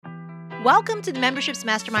Welcome to the Memberships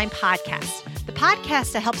Mastermind podcast, the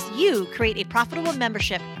podcast that helps you create a profitable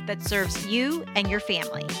membership that serves you and your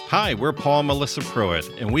family. Hi, we're Paul and Melissa Pruitt,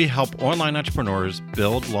 and we help online entrepreneurs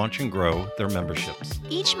build, launch, and grow their memberships.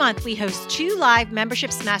 Each month, we host 2 live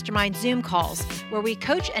Memberships Mastermind Zoom calls where we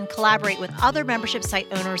coach and collaborate with other membership site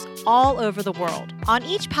owners all over the world. On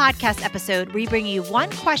each podcast episode, we bring you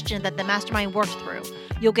one question that the mastermind worked through.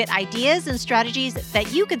 You'll get ideas and strategies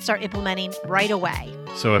that you can start implementing right away.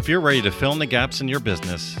 So if you're ready to fill in the gaps in your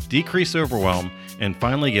business, decrease overwhelm, and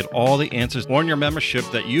finally get all the answers on your membership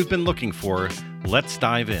that you've been looking for, let's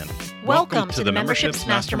dive in. Welcome to the Memberships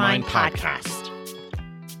Mastermind podcast.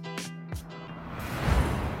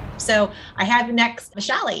 So I have next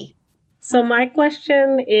Vishali. So my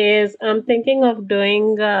question is, I'm thinking of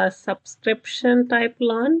doing a subscription type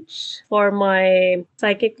launch for my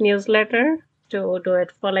psychic newsletter to do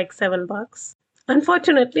it for like $7.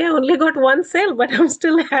 Unfortunately, I only got one sale, but I'm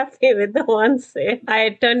still happy with the one sale.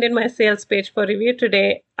 I turned in my sales page for review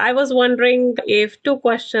today. I was wondering if 2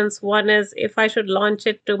 questions. One is if I should launch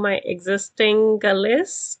it to my existing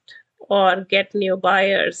list or get new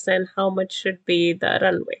buyers, and how much should be the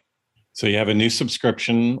runway. So you have a new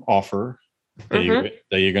subscription offer that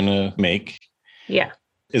you're going to make. Yeah.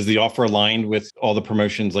 Is the offer aligned with all the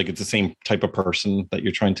promotions? Like it's the same type of person that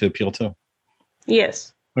you're trying to appeal to?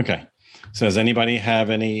 Yes. Okay. So does anybody have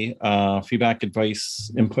any feedback,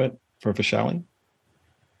 advice, input for Vishali?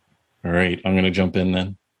 All right, I'm going to jump in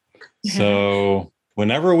then. So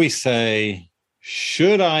whenever we say,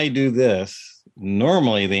 should I do this?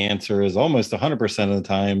 Normally the answer is almost 100% of the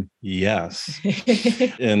time, yes.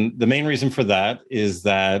 And the main reason for that is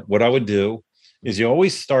that what I would do is you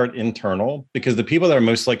always start internal, because the people that are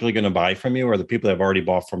most likely going to buy from you are the people that have already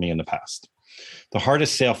bought from you in the past. The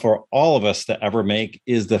hardest sale for all of us to ever make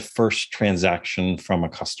is the first transaction from a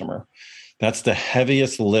customer. That's the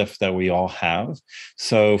heaviest lift that we all have.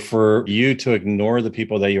 So for you to ignore the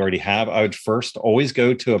people that you already have, I would first always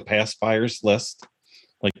go to a past buyers list,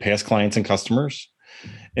 like past clients and customers.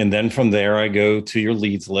 And then from there, I go to your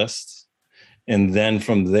leads list. And then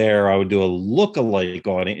from there, I would do a lookalike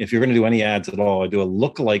audience. If you're going to do any ads at all, I do a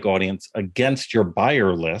lookalike audience against your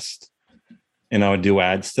buyer list. And I would do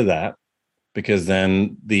ads to that, because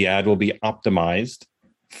then the ad will be optimized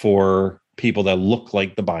for people that look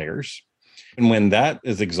like the buyers. And when that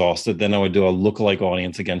is exhausted, then I would do a lookalike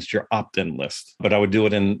audience against your opt-in list. But I would do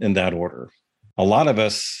it in that order. A lot of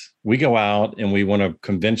us, we go out and we want to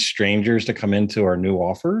convince strangers to come into our new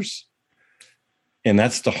offers. And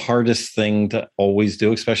that's the hardest thing to always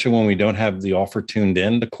do, especially when we don't have the offer tuned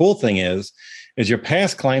in. The cool thing is your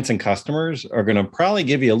past clients and customers are going to probably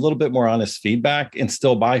give you a little bit more honest feedback and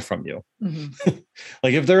still buy from you. Mm-hmm.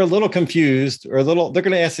 Like if they're a little confused or they're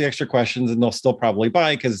going to ask the extra questions, and they'll still probably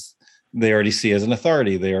buy because they already see as an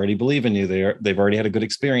authority. They already believe in you. They've already had a good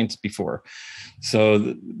experience before.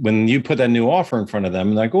 So when you put that new offer in front of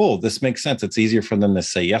them, they're like, oh, this makes sense. It's easier for them to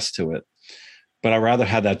say yes to it. But I'd rather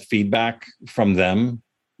have that feedback from them,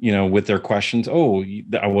 with their questions. Oh,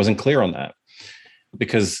 I wasn't clear on that.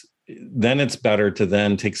 Because then it's better to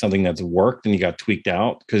then take something that's worked and you got tweaked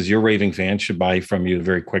out, because your raving fans should buy from you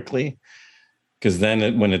very quickly. Because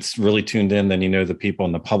then when it's really tuned in, then the people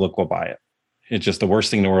in the public will buy it. It's just the worst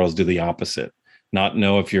thing in the world is do the opposite. Not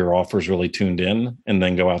know if your offer is really tuned in and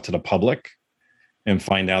then go out to the public and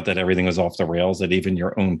find out that everything was off the rails, that even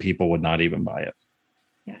your own people would not even buy it.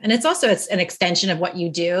 Yeah. And it's an extension of what you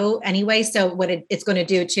do anyway. So what it's going to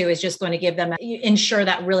do too is just going to give them, ensure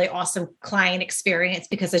that really awesome client experience,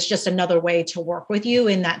 because it's just another way to work with you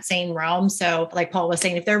in that same realm. So like Paul was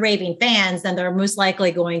saying, if they're raving fans, then they're most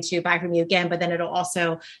likely going to buy from you again, but then it'll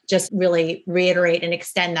also just really reiterate and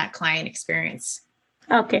extend that client experience.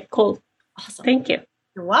 Okay, cool. Awesome. Thank you.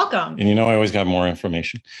 You're welcome. And I always got more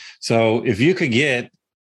information. So if you could get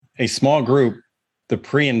a small group to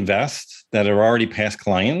pre-invest that are already past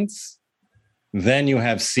clients, then you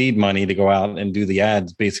have seed money to go out and do the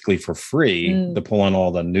ads basically for free to pull in all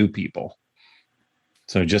the new people.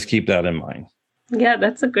 So just keep that in mind. Yeah,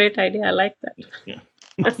 that's a great idea. I like that. Yeah.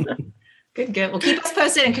 Good. Well, keep us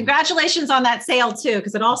posted, and congratulations on that sale too,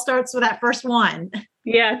 because it all starts with that first one.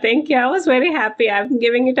 Yeah, thank you. I was very happy. I'm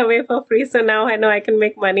giving it away for free, so now I know I can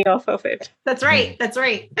make money off of it. That's right.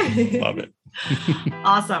 Love it.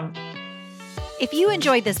 Awesome. If you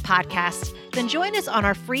enjoyed this podcast, then join us on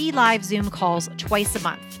our free live Zoom calls twice a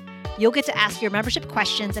month. You'll get to ask your membership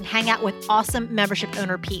questions and hang out with awesome membership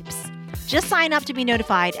owner peeps. Just sign up to be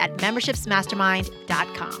notified at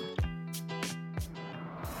membershipsmastermind.com.